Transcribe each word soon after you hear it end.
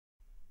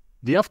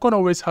The AFCON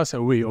always has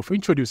a way of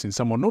introducing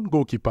someone not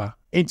goalkeeper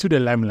into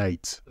the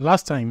limelight.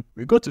 Last time,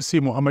 we got to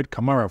see Mohamed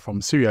Kamara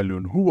from Sierra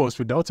Leone, who was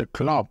without a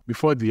club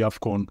before the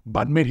AFCON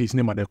but made his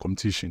name at the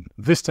competition.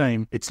 This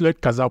time, it's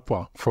Lloyd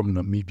Kazapwa from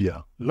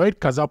Namibia. Lloyd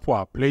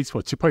Kazapwa plays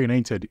for Chippa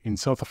United in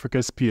South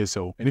Africa's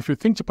PSL, and if you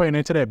think Chippa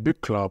United are a big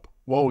club,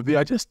 well, they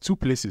are just 2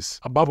 places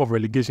above a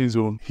relegation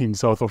zone in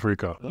South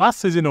Africa.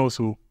 Last season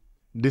also,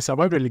 they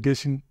survived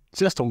relegation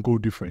just on goal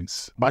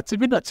difference. But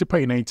even at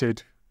Chippa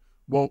United,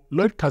 well,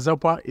 Lloyd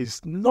Kazapwa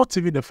is not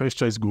even the first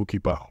choice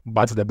goalkeeper,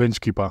 but the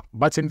bench keeper.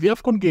 But in the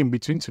AFCON game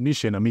between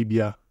Tunisia and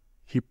Namibia,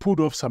 he pulled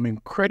off some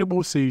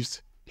incredible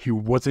saves he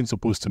wasn't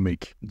supposed to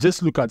make.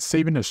 Just look at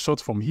saving a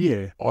shot from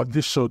here, or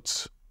this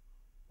shot,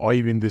 or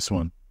even this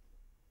one.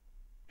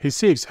 His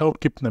saves helped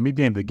keep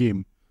Namibia in the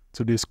game,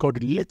 so they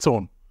scored late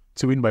on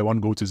to win by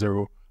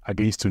 1-0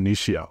 against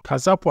Tunisia.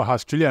 Kazapwa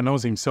has truly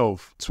announced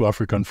himself to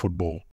African football.